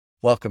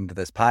Welcome to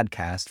this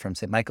podcast from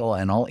St. Michael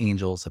and All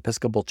Angels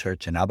Episcopal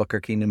Church in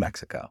Albuquerque, New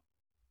Mexico.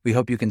 We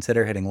hope you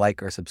consider hitting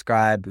like or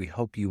subscribe. We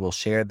hope you will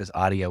share this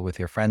audio with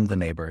your friends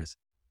and neighbors.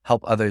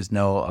 Help others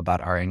know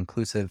about our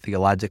inclusive,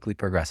 theologically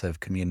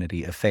progressive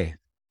community of faith.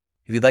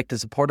 If you'd like to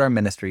support our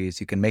ministries,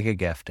 you can make a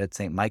gift at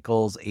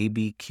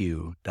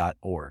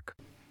stmichaelsabq.org.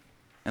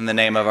 In the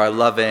name of our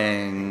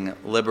loving,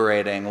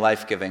 liberating,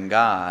 life-giving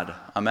God,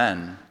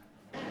 amen.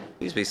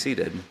 Please be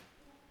seated.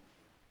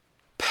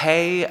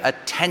 Pay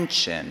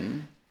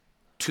attention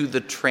to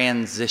the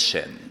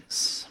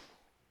transitions.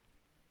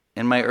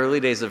 In my early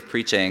days of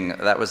preaching,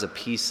 that was a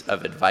piece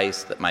of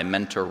advice that my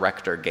mentor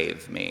rector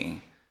gave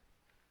me.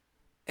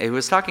 He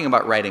was talking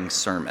about writing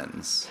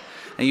sermons.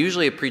 And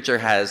usually a preacher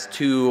has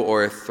 2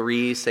 or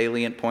 3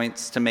 salient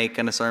points to make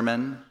in a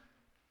sermon.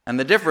 And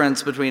the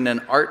difference between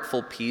an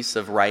artful piece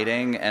of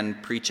writing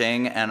and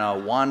preaching and a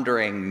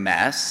wandering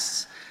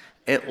mess,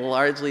 it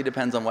largely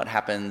depends on what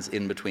happens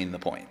in between the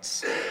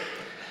points.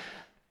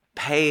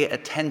 Pay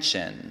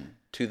attention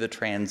to the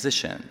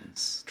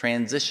transitions.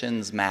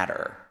 Transitions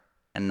matter,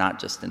 and not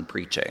just in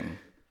preaching.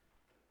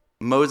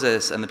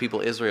 Moses and the people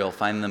of Israel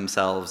find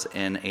themselves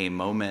in a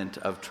moment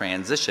of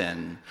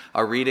transition.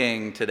 Our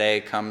reading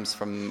today comes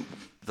from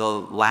the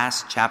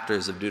last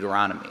chapters of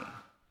Deuteronomy.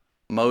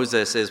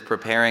 Moses is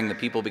preparing the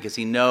people because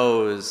he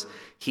knows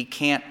he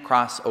can't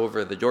cross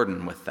over the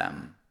Jordan with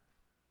them.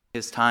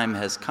 His time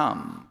has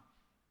come.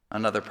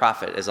 Another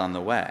prophet is on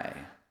the way.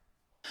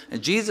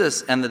 And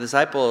Jesus and the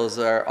disciples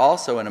are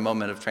also in a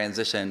moment of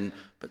transition,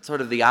 but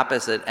sort of the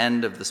opposite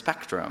end of the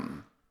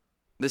spectrum.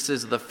 This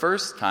is the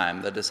first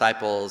time the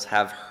disciples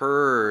have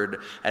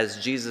heard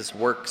as Jesus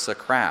works a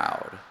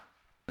crowd.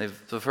 The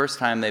first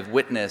time they've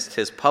witnessed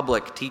his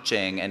public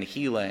teaching and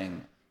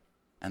healing,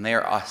 and they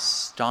are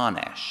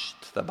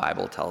astonished, the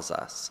Bible tells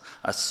us.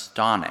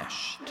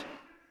 Astonished.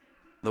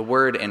 The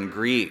word in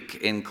Greek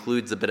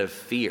includes a bit of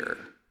fear.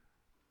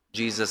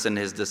 Jesus and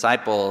his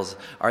disciples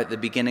are at the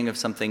beginning of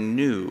something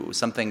new,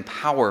 something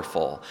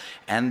powerful,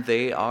 and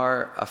they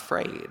are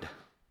afraid.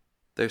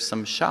 There's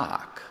some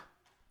shock.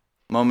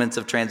 Moments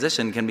of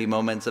transition can be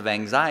moments of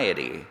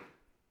anxiety.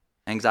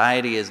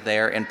 Anxiety is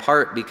there in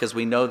part because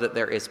we know that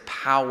there is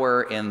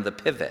power in the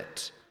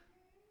pivot.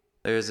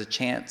 There is a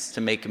chance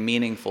to make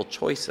meaningful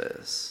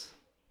choices.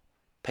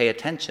 Pay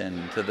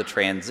attention to the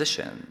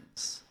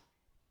transitions.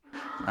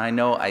 I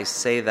know I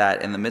say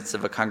that in the midst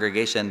of a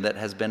congregation that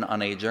has been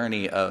on a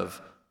journey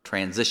of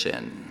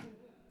transition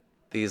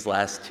these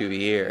last 2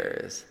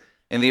 years.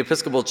 In the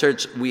Episcopal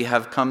Church, we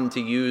have come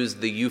to use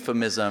the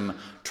euphemism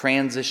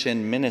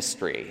transition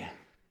ministry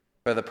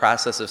for the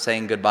process of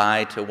saying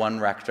goodbye to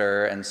one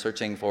rector and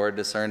searching for,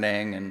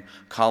 discerning, and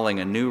calling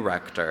a new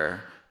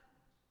rector.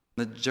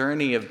 The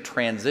journey of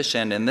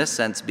transition, in this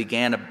sense,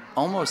 began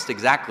almost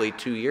exactly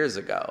 2 years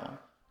ago,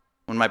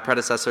 when my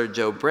predecessor,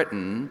 Joe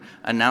Britton,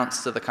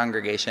 announced to the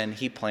congregation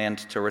he planned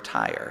to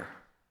retire.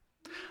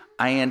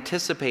 I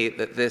anticipate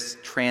that this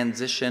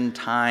transition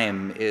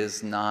time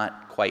is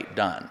not quite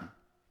done.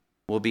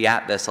 We'll be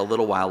at this a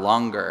little while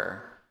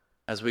longer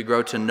as we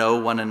grow to know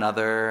one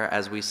another,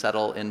 as we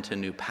settle into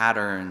new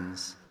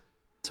patterns.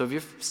 So if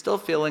you're still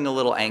feeling a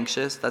little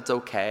anxious, that's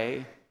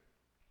okay.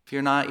 If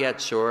you're not yet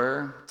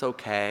sure, it's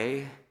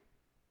okay.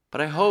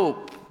 But I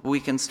hope we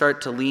can start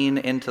to lean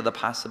into the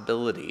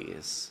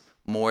possibilities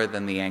more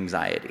than the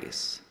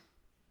anxieties.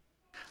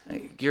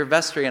 Your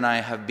vestry and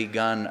I have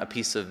begun a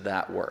piece of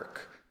that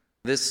work.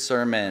 This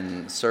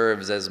sermon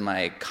serves as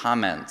my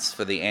comments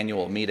for the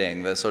annual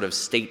meeting, the sort of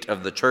state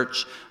of the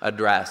church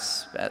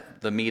address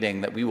at the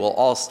meeting that we will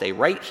all stay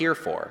right here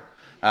for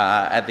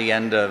at the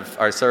end of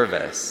our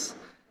service.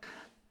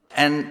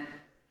 And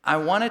I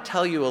want to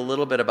tell you a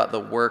little bit about the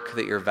work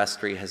that your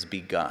vestry has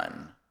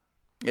begun.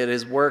 It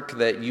is work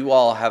that you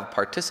all have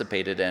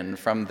participated in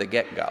from the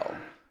get-go.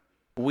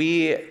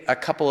 A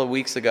couple of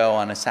weeks ago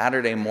on a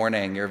Saturday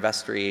morning, your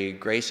vestry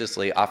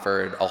graciously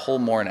offered a whole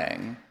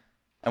morning,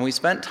 and we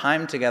spent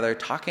time together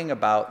talking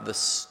about the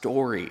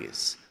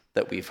stories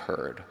that we've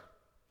heard.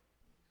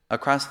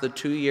 Across the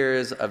 2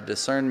 years of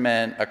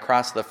discernment,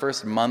 across the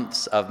first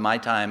months of my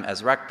time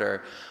as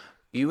rector,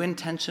 you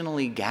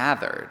intentionally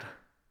gathered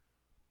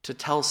to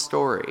tell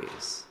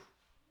stories,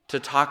 to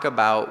talk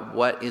about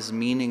what is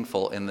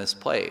meaningful in this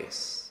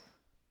place.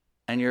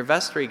 And your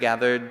vestry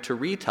gathered to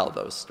retell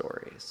those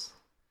stories,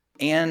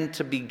 and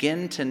to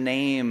begin to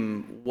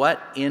name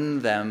what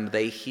in them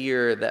they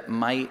hear that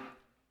might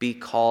be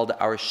called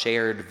our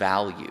shared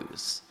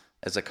values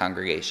as a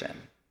congregation.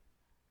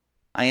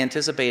 I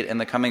anticipate in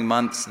the coming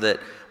months that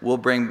we'll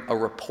bring a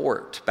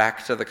report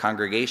back to the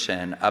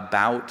congregation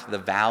about the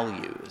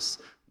values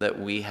that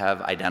we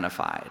have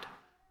identified,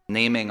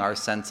 naming our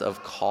sense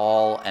of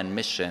call and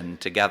mission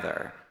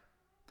together.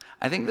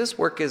 I think this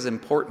work is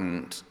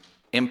important,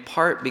 in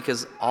part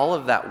because all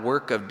of that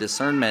work of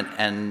discernment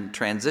and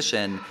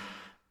transition,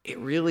 it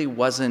really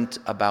wasn't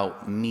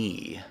about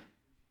me.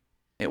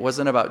 It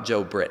wasn't about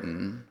Joe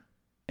Britton.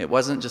 It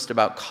wasn't just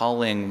about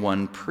calling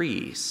one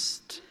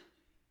priest.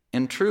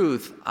 In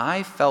truth,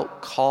 I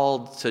felt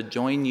called to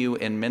join you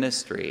in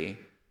ministry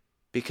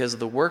because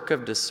the work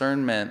of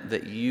discernment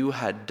that you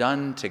had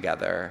done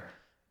together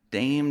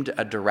named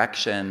a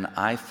direction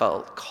I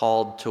felt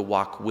called to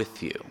walk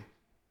with you.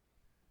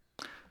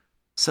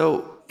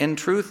 So, in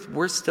truth,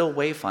 we're still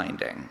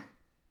wayfinding.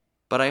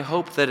 But I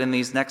hope that in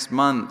these next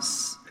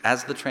months,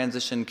 as the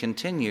transition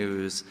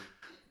continues,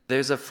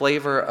 there's a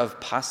flavor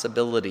of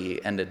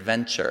possibility and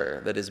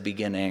adventure that is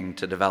beginning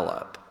to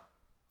develop.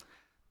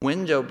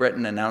 When Joe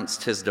Britton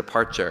announced his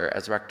departure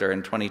as rector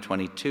in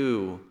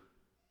 2022,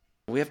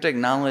 we have to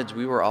acknowledge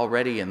we were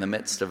already in the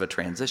midst of a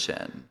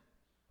transition.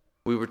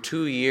 We were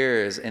 2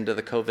 years into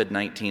the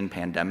COVID-19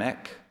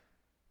 pandemic,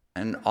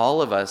 and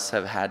all of us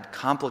have had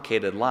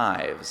complicated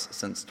lives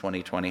since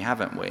 2020,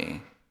 haven't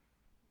we?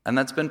 And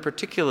that's been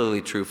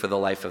particularly true for the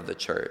life of the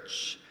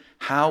church.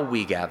 How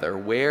we gather,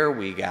 where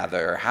we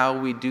gather, how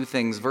we do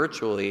things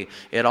virtually,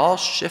 it all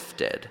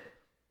shifted.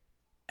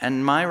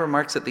 And my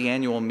remarks at the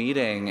annual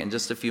meeting in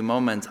just a few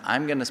moments,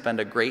 I'm going to spend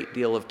a great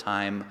deal of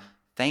time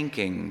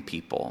thanking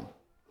people.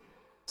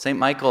 St.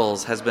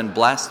 Michael's has been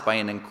blessed by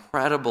an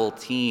incredible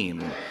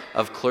team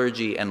of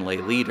clergy and lay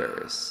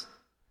leaders.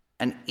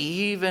 And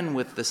even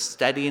with the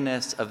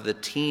steadiness of the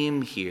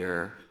team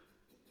here,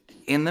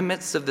 in the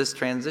midst of this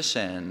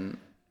transition,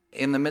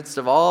 in the midst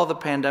of all the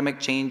pandemic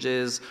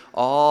changes,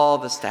 all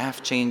the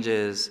staff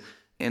changes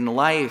in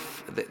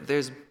life,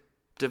 there's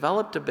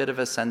developed a bit of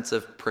a sense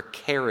of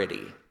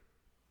precarity.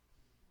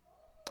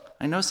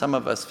 I know some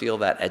of us feel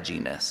that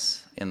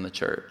edginess in the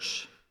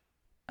church.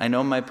 I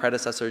know my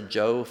predecessor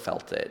Joe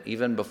felt it,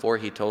 even before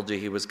he told you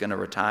he was going to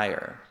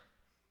retire.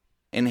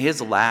 In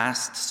his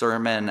last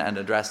sermon and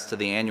address to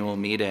the annual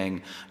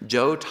meeting,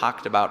 Joe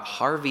talked about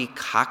Harvey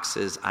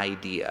Cox's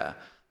idea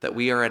that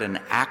we are at an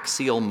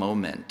axial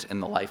moment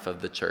in the life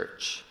of the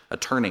church, a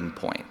turning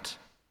point.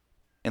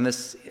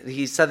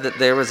 He said that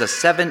there was a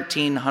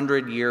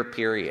 1700-year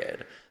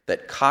period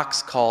that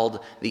Cox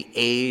called the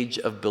Age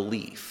of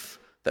Belief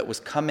that was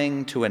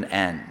coming to an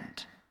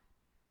end.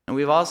 And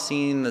we've all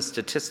seen the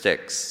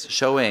statistics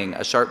showing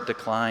a sharp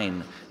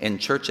decline in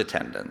church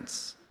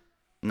attendance,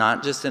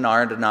 not just in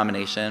our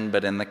denomination,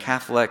 but in the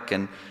Catholic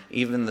and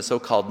even the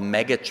so-called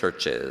mega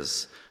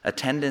churches.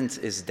 Attendance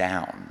is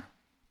down.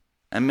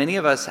 And many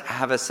of us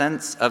have a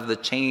sense of the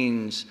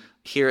change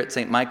here at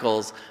St.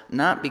 Michael's,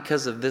 not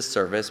because of this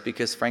service,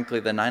 because frankly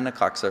the 9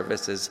 o'clock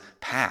service is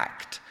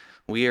packed.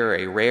 We are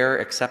a rare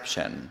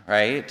exception,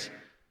 right?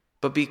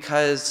 But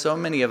because so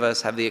many of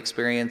us have the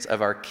experience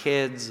of our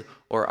kids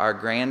or our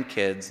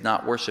grandkids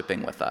not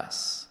worshiping with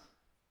us,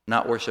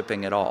 not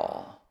worshiping at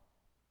all.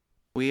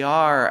 We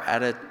are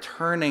at a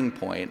turning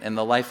point in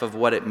the life of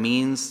what it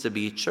means to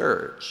be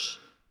church.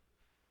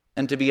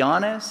 And to be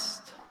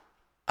honest,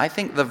 I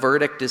think the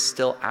verdict is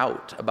still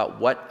out about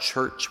what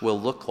church will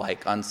look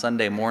like on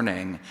Sunday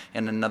morning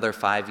in another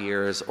 5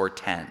 years or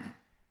 10.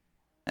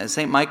 And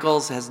St.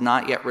 Michael's has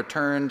not yet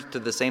returned to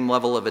the same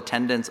level of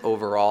attendance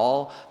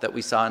overall that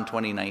we saw in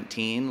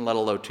 2019, let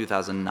alone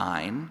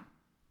 2009.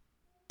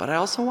 But I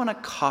also want to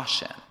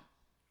caution.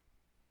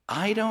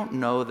 I don't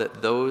know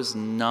that those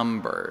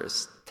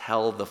numbers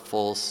tell the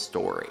full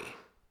story.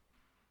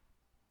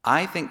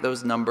 I think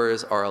those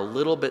numbers are a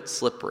little bit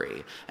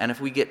slippery, and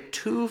if we get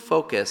too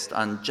focused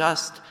on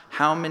just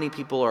how many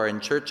people are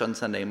in church on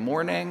Sunday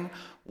morning,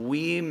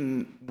 we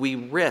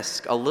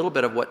risk a little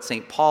bit of what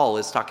St. Paul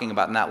is talking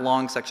about in that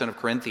long section of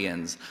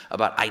Corinthians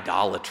about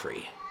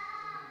idolatry.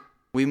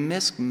 We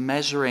miss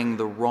measuring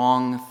the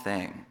wrong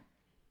thing.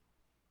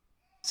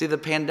 See, the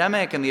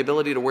pandemic and the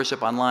ability to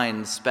worship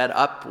online sped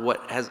up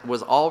what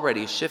was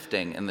already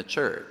shifting in the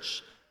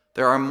church.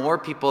 There are more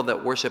people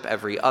that worship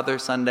every other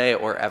Sunday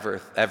or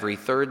every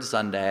third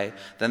Sunday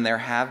than there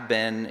have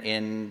been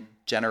in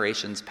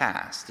generations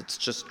past. It's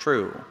just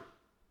true.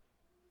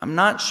 I'm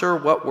not sure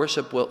what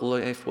worship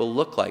life will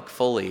look like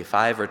fully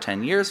 5 or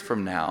 10 years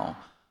from now,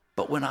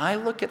 but when I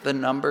look at the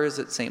numbers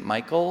at St.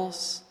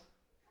 Michael's,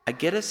 I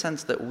get a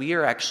sense that we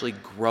are actually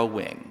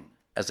growing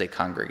as a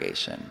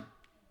congregation.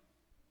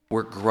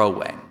 We're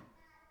growing.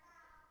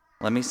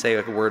 Let me say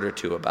a word or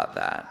two about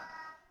that.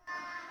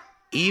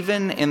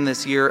 Even in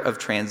this year of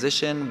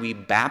transition, we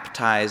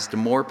baptized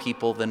more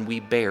people than we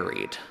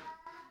buried.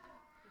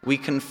 We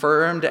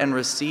confirmed and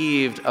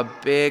received a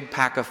big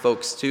pack of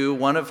folks too,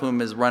 one of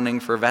whom is running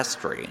for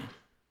vestry.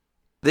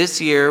 This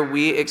year,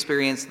 we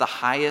experienced the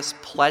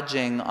highest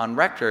pledging on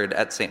record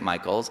at St.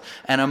 Michael's,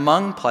 and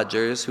among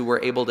pledgers who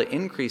were able to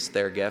increase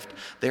their gift,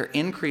 their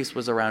increase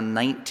was around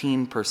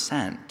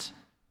 19%.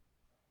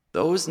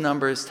 Those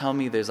numbers tell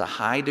me there's a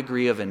high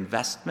degree of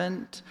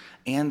investment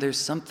and there's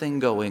something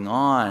going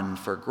on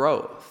for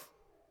growth.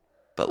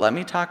 But let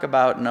me talk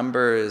about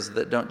numbers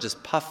that don't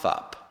just puff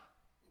up,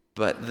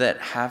 but that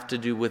have to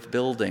do with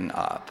building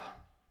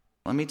up.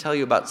 Let me tell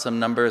you about some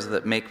numbers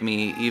that make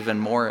me even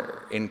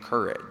more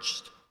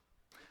encouraged.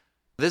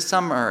 This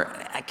summer,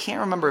 I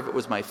can't remember if it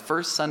was my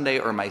first Sunday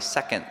or my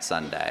second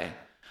Sunday,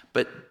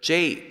 but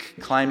Jake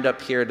climbed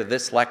up here to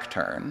this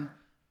lectern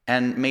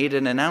and made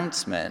an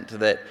announcement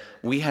that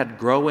we had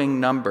growing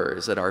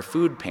numbers at our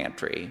food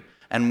pantry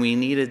and we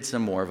needed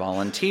some more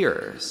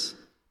volunteers.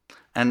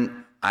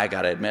 And I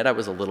gotta admit, I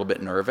was a little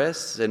bit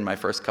nervous in my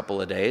first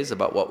couple of days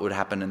about what would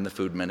happen in the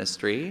food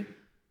ministry,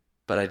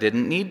 but I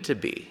didn't need to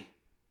be.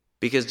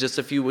 Because just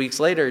a few weeks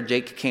later,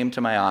 Jake came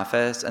to my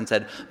office and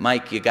said,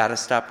 "Mike, you gotta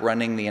stop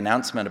running the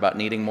announcement about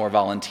needing more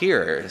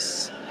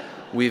volunteers.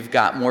 We've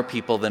got more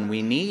people than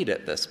we need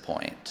at this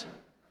point."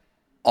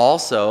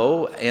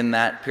 Also, in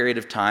that period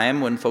of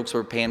time when folks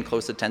were paying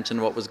close attention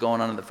to what was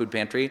going on in the food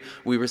pantry,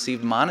 we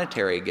received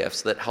monetary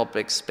gifts that helped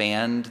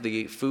expand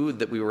the food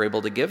that we were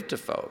able to give to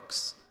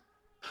folks.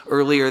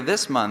 Earlier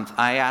this month,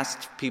 I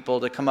asked people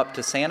to come up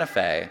to Santa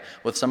Fe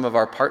with some of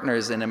our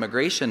partners in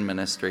immigration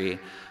ministry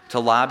to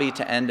lobby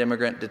to end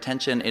immigrant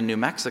detention in New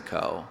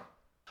Mexico.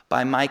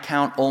 By my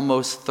count,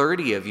 almost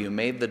 30 of you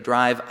made the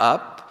drive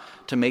up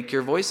to make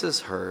your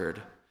voices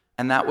heard.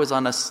 And that was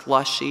on a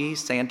slushy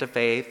Santa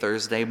Fe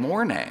Thursday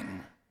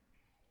morning.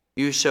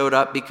 You showed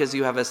up because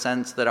you have a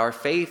sense that our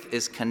faith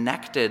is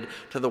connected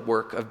to the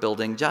work of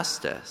building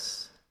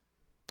justice.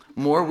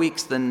 More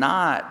weeks than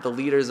not, the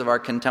leaders of our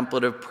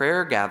contemplative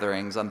prayer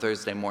gatherings on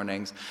Thursday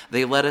mornings,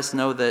 they let us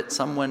know that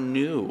someone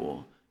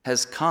new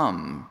has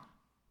come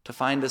to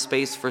find a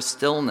space for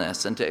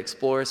stillness and to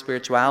explore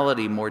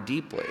spirituality more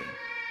deeply.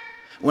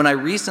 When I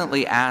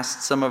recently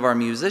asked some of our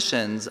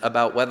musicians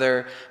about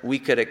whether we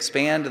could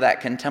expand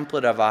that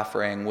contemplative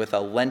offering with a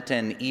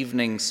Lenten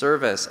evening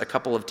service a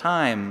couple of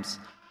times,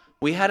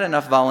 we had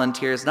enough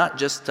volunteers not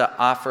just to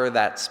offer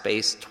that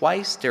space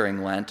twice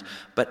during Lent,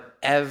 but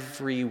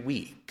every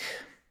week.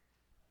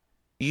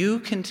 You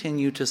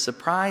continue to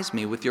surprise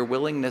me with your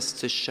willingness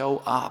to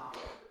show up,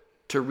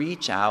 to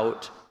reach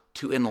out,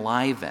 to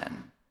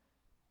enliven.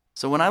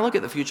 So when I look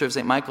at the future of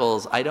St.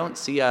 Michael's, I don't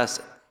see us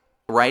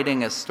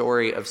writing a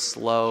story of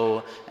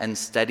slow and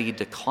steady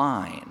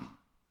decline.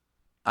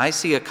 I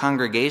see a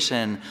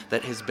congregation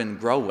that has been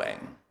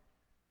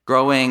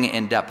growing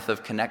in depth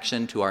of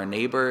connection to our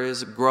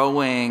neighbors,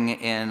 growing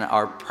in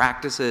our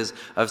practices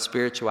of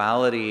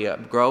spirituality,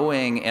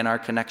 growing in our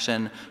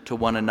connection to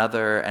one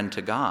another and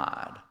to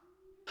God.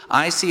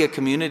 I see a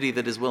community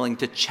that is willing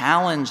to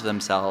challenge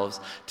themselves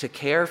to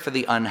care for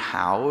the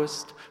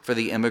unhoused, for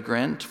the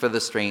immigrant, for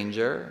the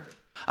stranger.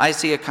 I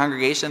see a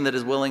congregation that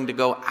is willing to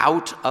go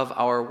out of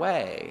our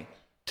way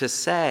to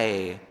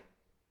say,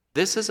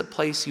 this is a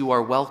place you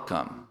are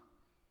welcome.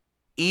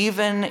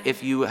 Even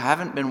if you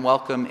haven't been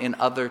welcome in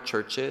other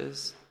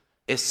churches,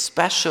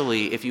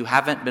 especially if you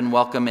haven't been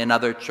welcome in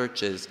other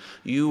churches,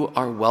 you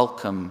are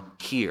welcome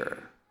here.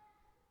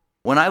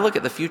 When I look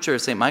at the future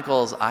of St.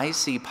 Michael's, I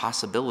see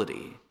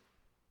possibility.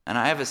 And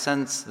I have a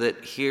sense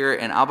that here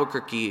in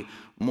Albuquerque,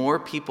 more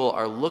people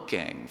are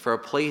looking for a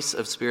place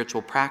of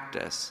spiritual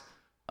practice,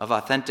 of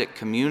authentic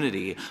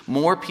community.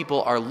 More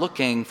people are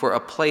looking for a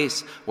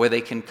place where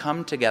they can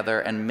come together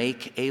and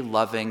make a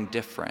loving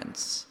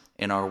difference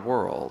in our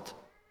world.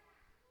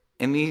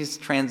 In these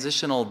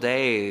transitional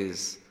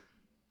days,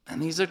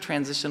 and these are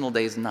transitional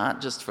days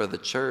not just for the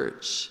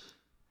church,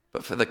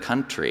 but for the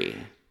country,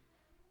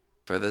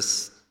 for the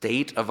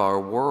state of our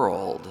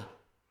world,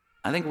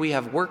 I think we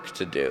have work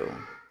to do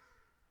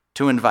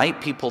to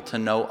invite people to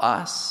know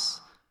us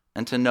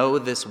and to know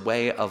this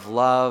way of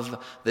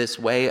love, this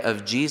way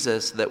of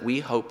Jesus that we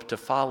hope to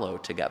follow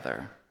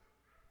together.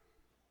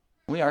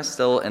 We are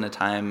still in a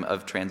time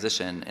of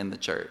transition in the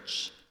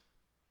church.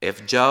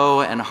 If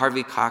Joe and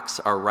Harvey Cox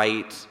are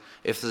right,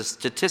 if the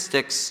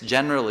statistics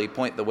generally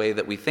point the way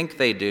that we think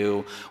they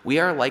do, we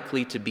are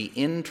likely to be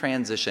in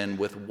transition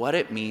with what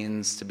it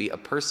means to be a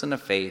person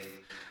of faith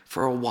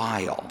for a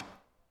while.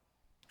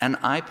 And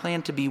I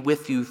plan to be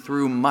with you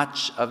through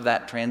much of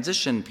that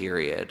transition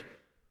period.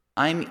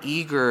 I'm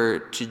eager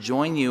to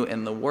join you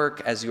in the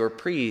work as your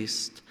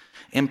priest,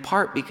 in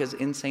part because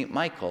in St.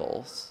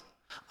 Michael's,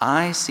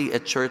 I see a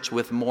church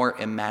with more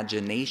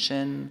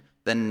imagination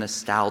than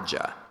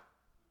nostalgia.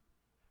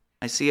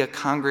 I see a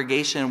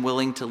congregation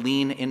willing to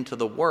lean into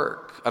the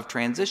work of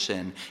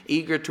transition,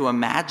 eager to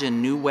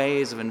imagine new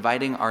ways of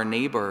inviting our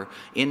neighbor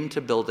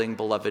into building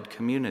beloved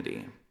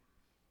community.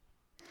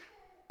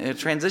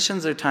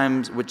 Transitions are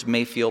times which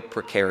may feel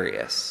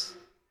precarious.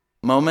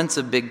 Moments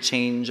of big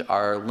change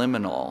are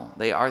liminal.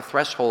 They are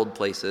threshold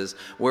places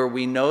where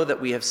we know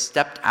that we have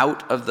stepped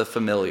out of the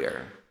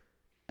familiar,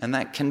 and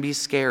that can be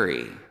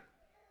scary.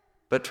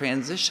 But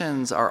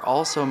transitions are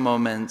also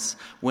moments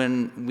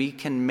when we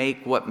can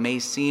make what may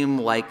seem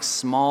like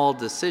small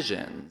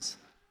decisions,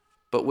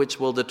 but which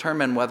will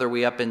determine whether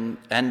we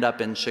end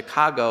up in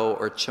Chicago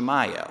or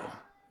Chimayo.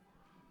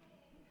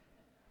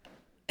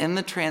 In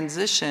the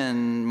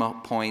transition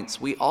points,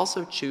 we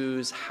also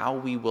choose how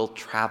we will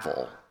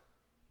travel.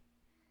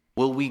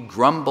 Will we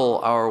grumble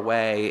our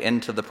way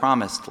into the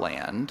promised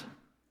land,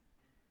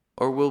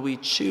 or will we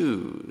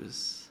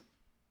choose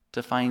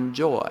to find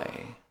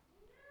joy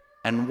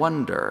and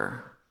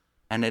wonder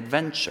and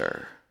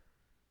adventure?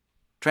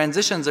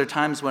 Transitions are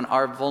times when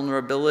our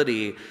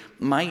vulnerability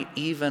might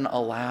even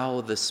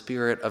allow the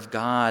Spirit of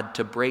God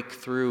to break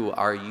through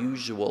our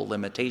usual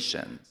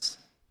limitations.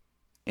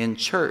 In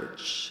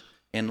church,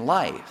 in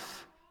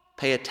life,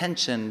 pay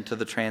attention to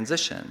the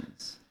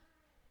transitions.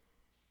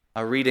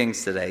 Our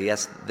readings today,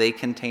 yes, they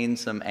contain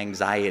some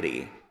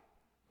anxiety,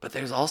 but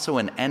there's also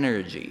an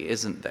energy,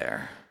 isn't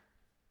there?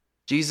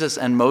 Jesus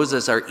and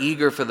Moses are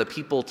eager for the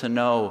people to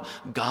know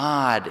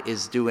God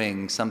is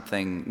doing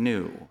something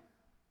new.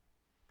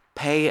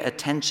 Pay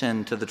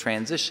attention to the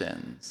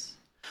transitions,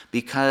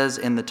 because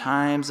in the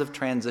times of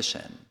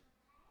transition,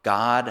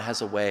 God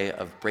has a way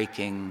of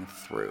breaking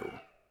through.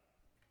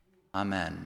 Amen.